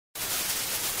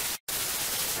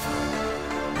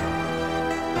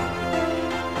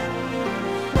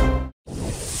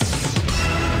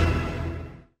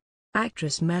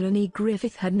Actress Melanie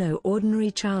Griffith had no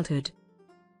ordinary childhood.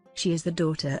 She is the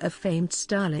daughter of famed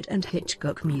starlet and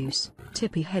Hitchcock muse,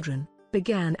 Tippi Hedren,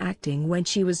 began acting when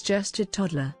she was just a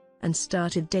toddler, and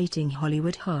started dating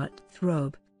Hollywood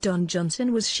heartthrob Don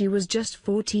Johnson when she was just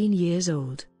 14 years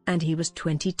old, and he was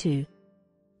 22.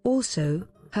 Also,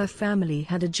 her family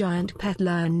had a giant pet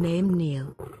lion named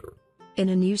Neil. In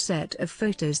a new set of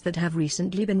photos that have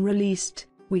recently been released,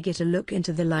 we get a look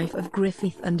into the life of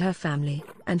Griffith and her family,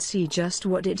 and see just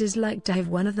what it is like to have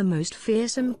one of the most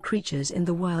fearsome creatures in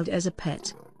the world as a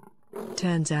pet.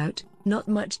 Turns out, not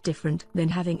much different than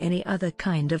having any other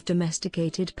kind of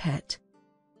domesticated pet.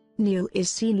 Neil is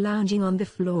seen lounging on the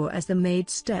floor as the maid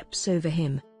steps over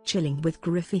him, chilling with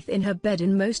Griffith in her bed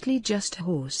and mostly just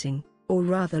horsing, or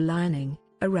rather lioning,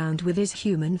 around with his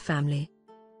human family.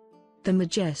 The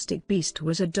majestic beast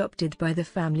was adopted by the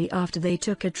family after they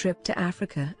took a trip to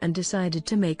Africa and decided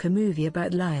to make a movie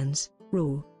about lions,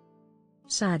 raw.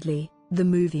 Sadly, the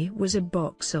movie was a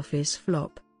box office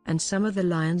flop, and some of the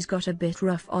lions got a bit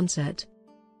rough on set.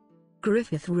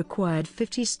 Griffith required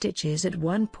 50 stitches at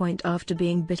one point after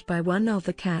being bit by one of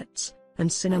the cats, and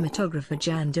cinematographer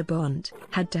Jan de Bont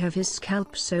had to have his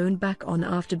scalp sewn back on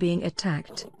after being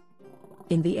attacked.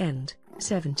 In the end,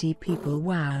 70 people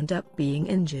wound up being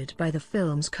injured by the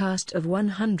film's cast of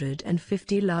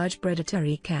 150 large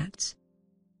predatory cats.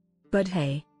 But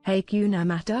hey, Hakuna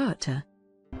Matata.